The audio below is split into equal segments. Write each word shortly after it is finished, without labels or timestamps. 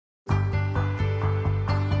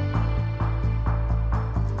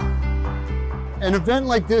An event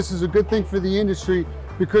like this is a good thing for the industry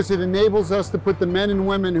because it enables us to put the men and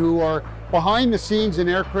women who are behind the scenes in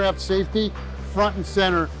aircraft safety front and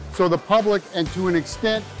center, so the public and to an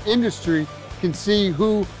extent industry can see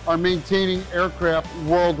who are maintaining aircraft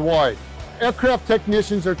worldwide. Aircraft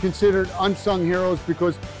technicians are considered unsung heroes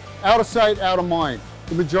because out of sight, out of mind.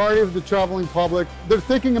 The majority of the traveling public, they're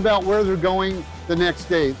thinking about where they're going the next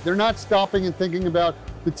day. They're not stopping and thinking about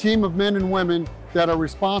the team of men and women that are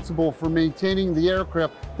responsible for maintaining the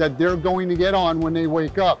aircraft that they're going to get on when they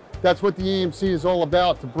wake up. That's what the EMC is all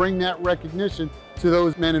about, to bring that recognition to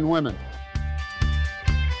those men and women.